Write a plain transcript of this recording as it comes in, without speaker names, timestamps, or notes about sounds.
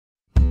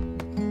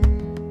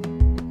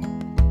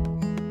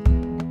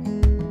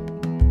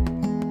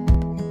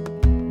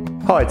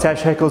Hi, it's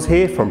Ash Heckles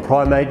here from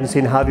Prime Agency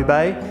in Hervey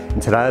Bay,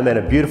 and today I'm at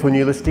a beautiful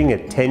new listing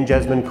at 10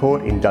 Jasmine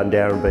Court in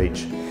Dundowran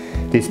Beach.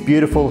 This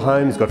beautiful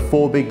home has got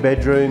 4 big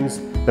bedrooms.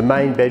 The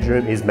main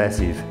bedroom is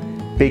massive.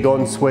 Big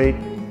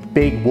ensuite,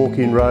 big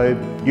walk-in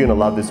robe. You're gonna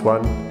love this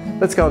one.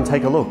 Let's go and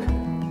take a look.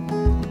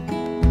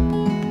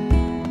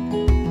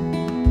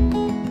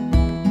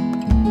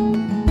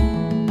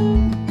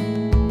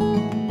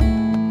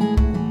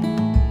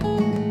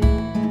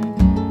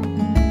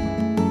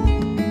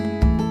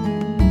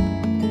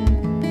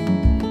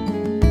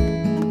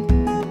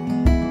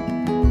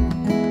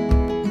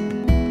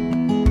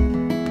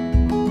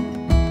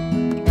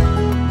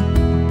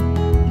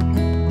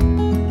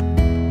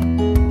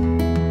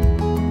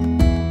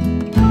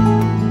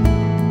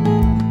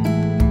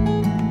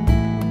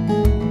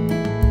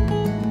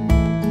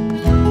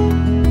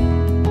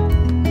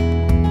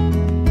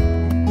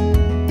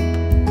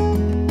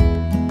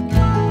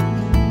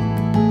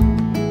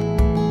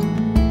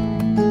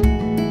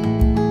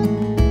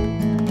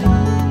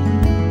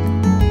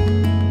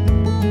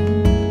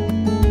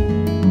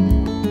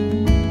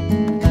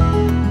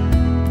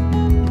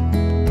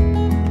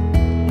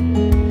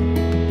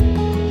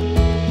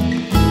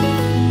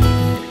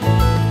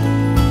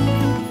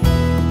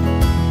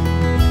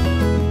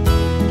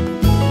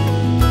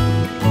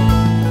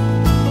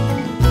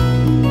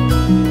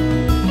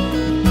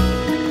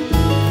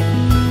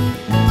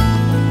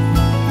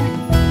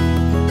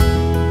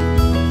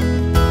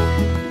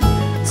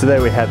 So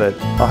there we have it.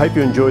 I hope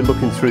you enjoyed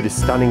looking through this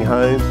stunning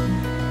home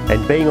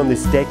and being on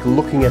this deck,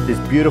 looking at this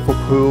beautiful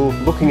pool,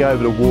 looking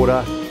over the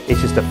water. It's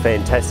just a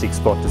fantastic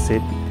spot to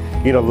sit.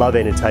 You're gonna love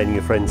entertaining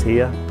your friends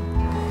here.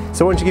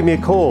 So why don't you give me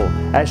a call,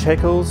 Ash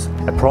Heckles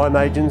at Prime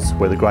Agents,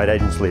 where the great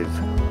agents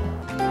live.